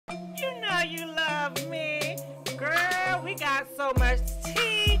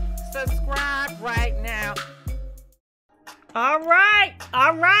subscribe right now. All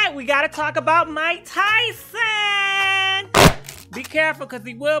right, we gotta talk about Mike Tyson. Be careful, because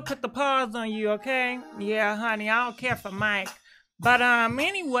he will put the paws on you, okay? Yeah, honey, I don't care for Mike. But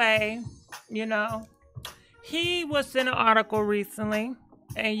anyway, you know, he was in an article recently,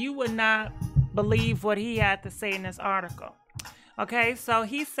 and you would not believe what he had to say in this article. Okay, so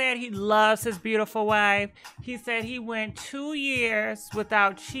he said he loves his beautiful wife. He said he went 2 years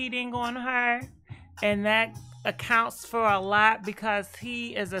without cheating on her, and that accounts for a lot because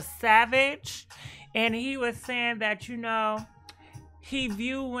he is a savage. And he was saying that, you know, he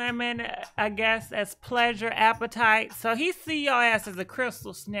view women, I guess, as pleasure, appetite. So he see your ass as a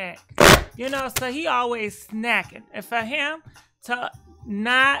crystal snack, you know, so he always snacking. And for him to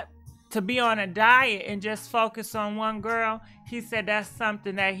not to be on a diet and just focus on one girl, he said that's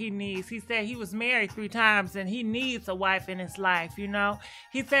something that he needs. He said he was married 3 times and he needs a wife in his life, you know.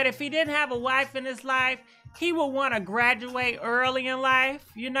 He said if he didn't have a wife in his life, he would want to graduate early in life,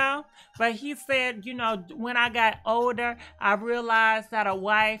 you know. But he said, you know, when I got older, I realized that a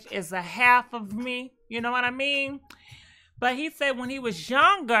wife is a half of me, you know what I mean? But he said when he was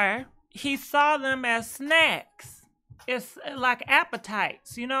younger, he saw them as snacks. It's like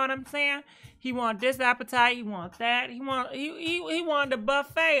appetites, you know what I'm saying? He want this appetite, he want that, he wanted a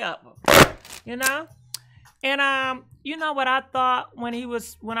buffet of them, you know? And you know what I thought when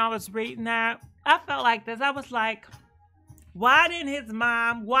I was reading that? I felt like this. I was like, why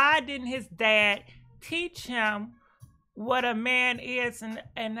didn't his dad teach him what a man is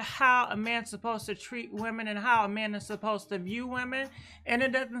and how a man's supposed to treat women and how a man is supposed to view women? And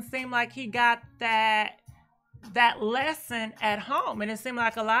it doesn't seem like he got that lesson at home. And it seemed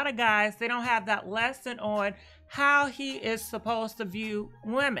like a lot of guys, they don't have that lesson on how he is supposed to view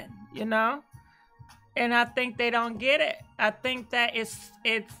women, you know? And I think they don't get it. I think that it's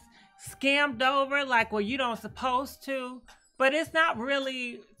scammed over, like, well, you don't supposed to, but it's not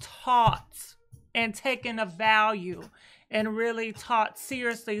really taught and taken a value and really taught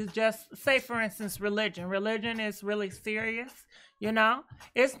seriously. Just say, for instance, religion is really serious, you know.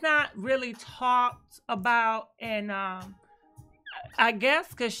 It's not really talked about. And I guess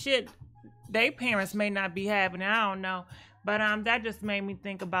because shit, they parents may not be having it, I don't know, but that just made me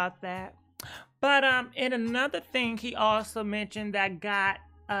think about that. But and another thing he also mentioned that got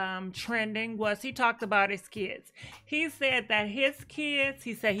trending was he talked about his kids. He said that his kids,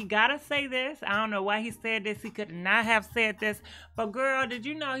 he said he gotta say this. I don't know why he said this. He could not have said this. But girl, did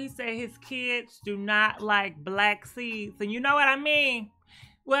you know he said his kids do not like black seeds? And you know what I mean?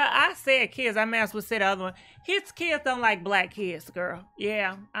 Well, I said kids. I may as well say the other one. His kids don't like black kids, girl.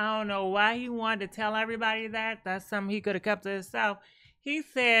 Yeah, I don't know why he wanted to tell everybody that. That's something he could have kept to himself. He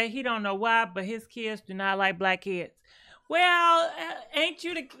said he don't know why, but his kids do not like black kids. Well, ain't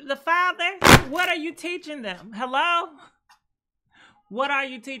you the father? What are you teaching them? Hello? What are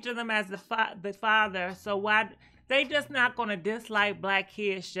you teaching them as the father? So why they just not going to dislike black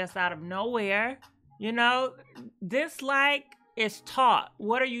kids just out of nowhere? You know, dislike is taught.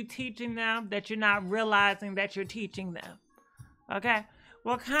 What are you teaching them that you're not realizing that you're teaching them? Okay.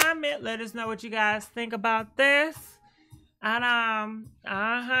 Well, comment. Let us know what you guys think about this. And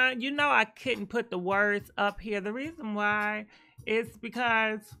you know I couldn't put the words up here. The reason why is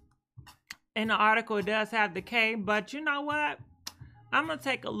because in the article it does have the K, but you know what? I'm gonna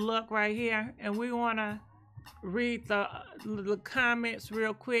take a look right here, and we wanna read the comments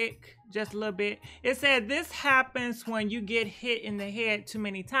real quick, just a little bit. It said this happens when you get hit in the head too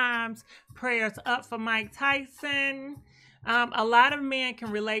many times. Prayers up for Mike Tyson. A lot of men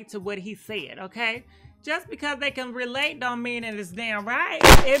can relate to what he said. Okay. Just because they can relate don't mean it is damn right.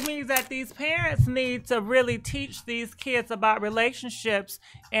 It means that these parents need to really teach these kids about relationships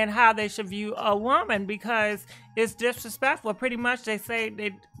and how they should view a woman, because it's disrespectful. Pretty much they say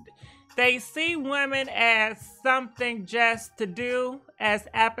they see women as something just to do, as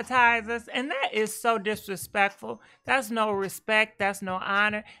appetizers, and that is so disrespectful. That's no respect. That's no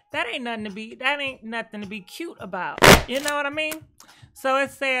honor. That ain't nothing to be cute about. You know what I mean? So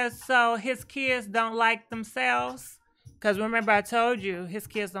it says, so his kids don't like themselves. Because remember I told you, his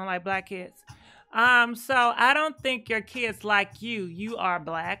kids don't like black kids. So I don't think your kids like you. You are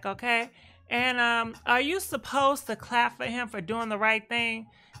black, okay? And are you supposed to clap for him for doing the right thing?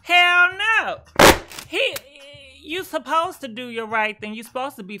 Hell no. You supposed to do your right thing. You're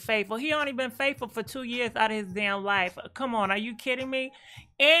supposed to be faithful. He only been faithful for 2 years out of his damn life. Come on, are you kidding me?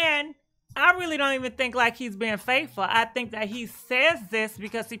 And I really don't even think like he's being faithful. I think that he says this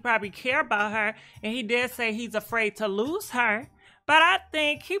because he probably care about her, and he did say he's afraid to lose her. But I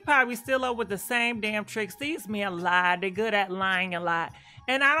think he probably still up with the same damn tricks. These men lie. They're good at lying a lot.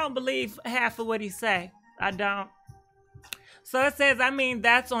 And I don't believe half of what he say. I don't. So it says, I mean,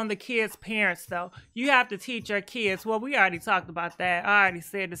 that's on the kids' parents, though. You have to teach your kids. Well, we already talked about that. I already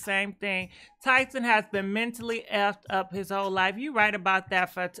said the same thing. Tyson has been mentally effed up his whole life. You right about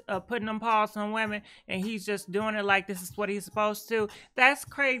that for putting them paws on women, and he's just doing it like this is what he's supposed to. That's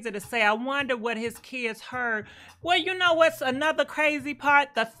crazy to say. I wonder what his kids heard. Well, you know what's another crazy part?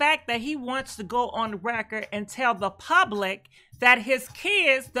 The fact that he wants to go on the record and tell the public that his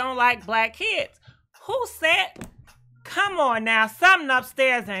kids don't like black kids. Who said... Come on now, something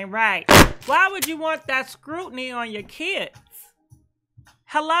upstairs ain't right. Why would you want that scrutiny on your kids?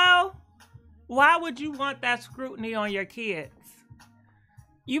 Hello? Why would you want that scrutiny on your kids?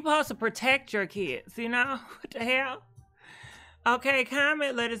 You supposed to protect your kids, you know? What the hell? Okay,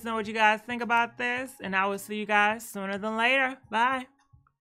 comment, let us know what you guys think about this, and I will see you guys sooner than later. Bye.